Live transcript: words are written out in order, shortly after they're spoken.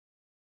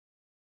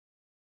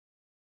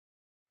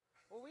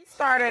We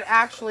started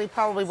actually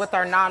probably with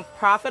our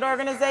nonprofit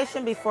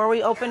organization before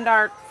we opened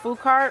our food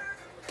cart.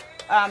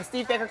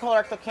 Steve Baker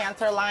Colorectal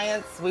Cancer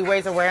Alliance. We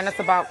raise awareness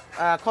about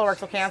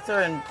colorectal cancer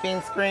and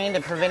being screened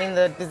and preventing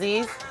the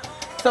disease.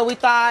 So we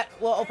thought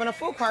we'll open a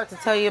food cart to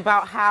tell you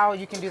about how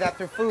you can do that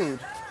through food,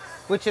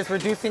 which is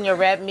reducing your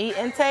red meat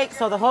intake.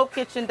 So the Hope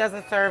Kitchen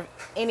doesn't serve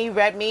any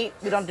red meat.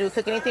 We don't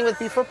cook anything with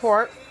beef or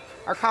pork.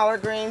 Our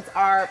collard greens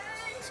are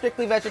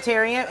strictly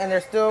vegetarian and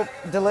they're still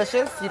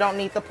delicious. You don't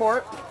need the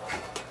pork.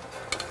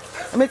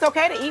 I mean, it's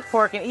okay to eat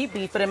pork and eat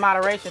beef, but in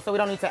moderation, so we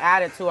don't need to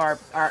add it to our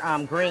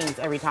greens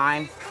every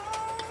time.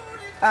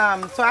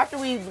 So after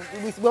we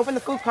open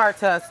the food cart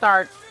to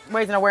start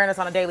raising awareness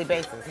on a daily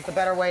basis. It's a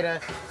better way to,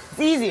 it's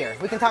easier.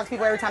 We can talk to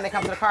people every time they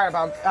come to the cart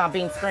about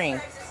being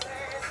screened.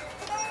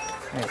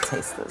 Let me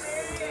taste this.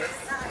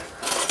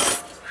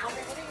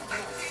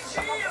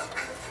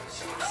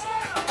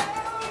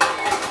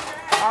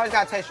 Always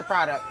gotta taste your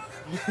product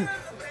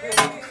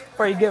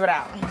before you give it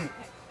out.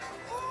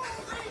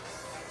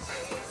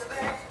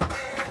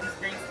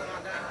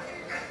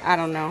 I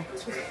don't know.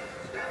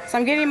 So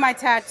I'm getting my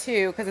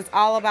tattoo because it's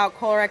all about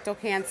colorectal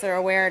cancer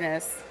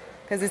awareness,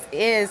 because this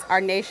is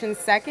our nation's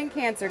second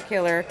cancer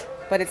killer,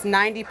 but it's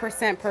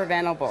 90%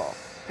 preventable.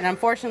 And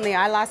unfortunately,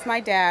 I lost my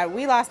dad.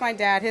 We lost my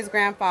dad, his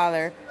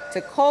grandfather,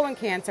 to colon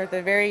cancer at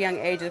the very young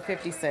age of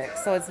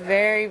 56. So it's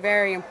very,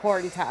 very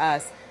important to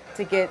us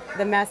to get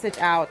the message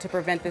out to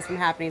prevent this from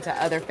happening to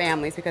other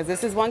families, because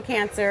this is one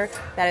cancer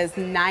that is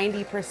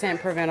 90%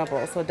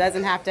 preventable. So it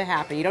doesn't have to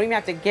happen. You don't even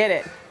have to get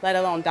it, let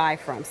alone die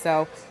from.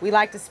 So we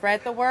like to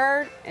spread the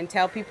word and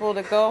tell people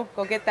to go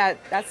get that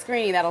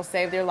screening that'll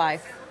save their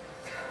life.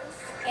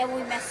 And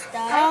we messed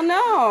up. Oh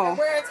no. And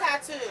wear a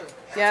tattoo.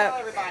 Yeah. Tell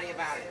everybody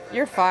about it.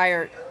 You're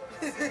fired.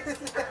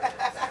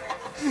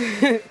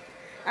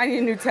 I need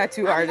a new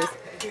tattoo artist.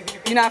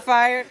 You're not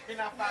fired? You're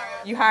not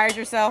fired. You hired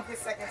yourself? His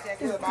second check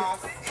to the boss.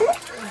 She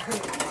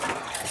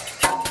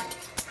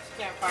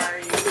can't fire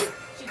you.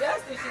 She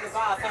does think she's the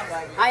boss, huh,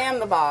 baby? I am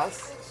the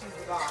boss. She's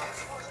the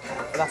boss.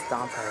 That's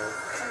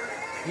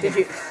Dante's. Did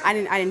you? I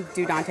didn't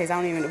do Dante's. I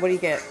don't even. What do you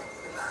get?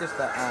 Just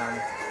the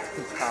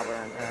peach cobbler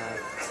and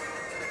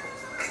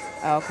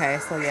Okay,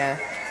 so yeah.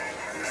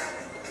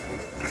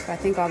 I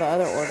think all the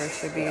other orders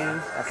should be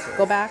in. that's it.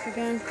 Go back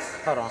again.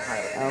 Hold on, hold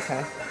on.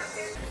 Okay.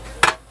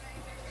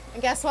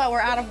 And guess what? We're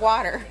out of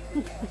water.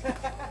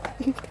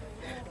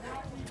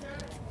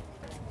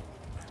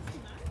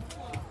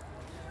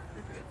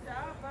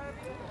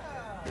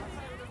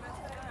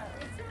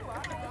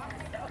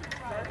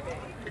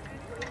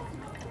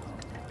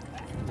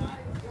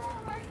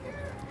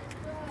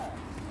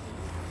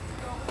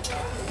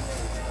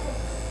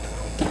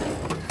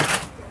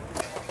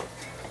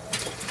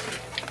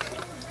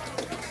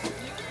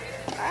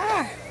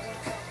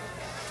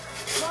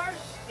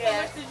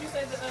 Yeah. Did you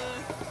say the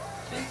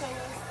bento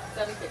was?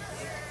 $7.50.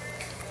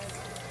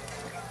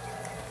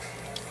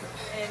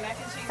 And mac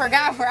and cheese.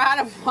 Forgot we're out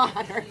of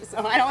water, so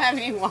I don't have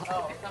any water.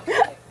 Oh,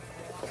 okay.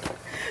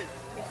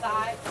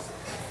 Besides,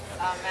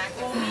 mac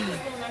and cheese.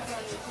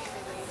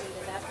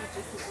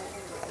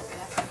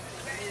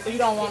 So you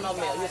don't want no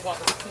milk, you just want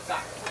the two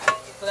sides.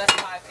 So that's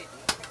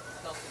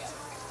 $5.50. Those together.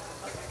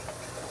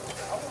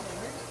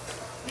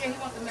 Yeah, he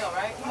wants the milk,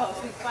 right? He wants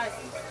the sweet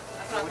spicy.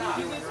 That's what I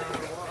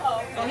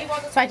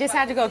thought. So I just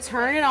had to go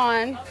turn it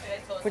on,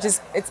 which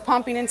is, it's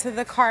pumping into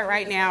the cart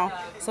right now.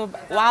 So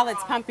while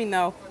it's pumping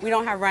though, we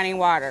don't have running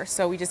water.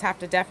 So we just have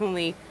to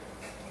definitely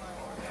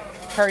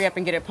hurry up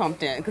and get it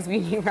pumped in because we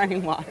need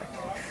running water.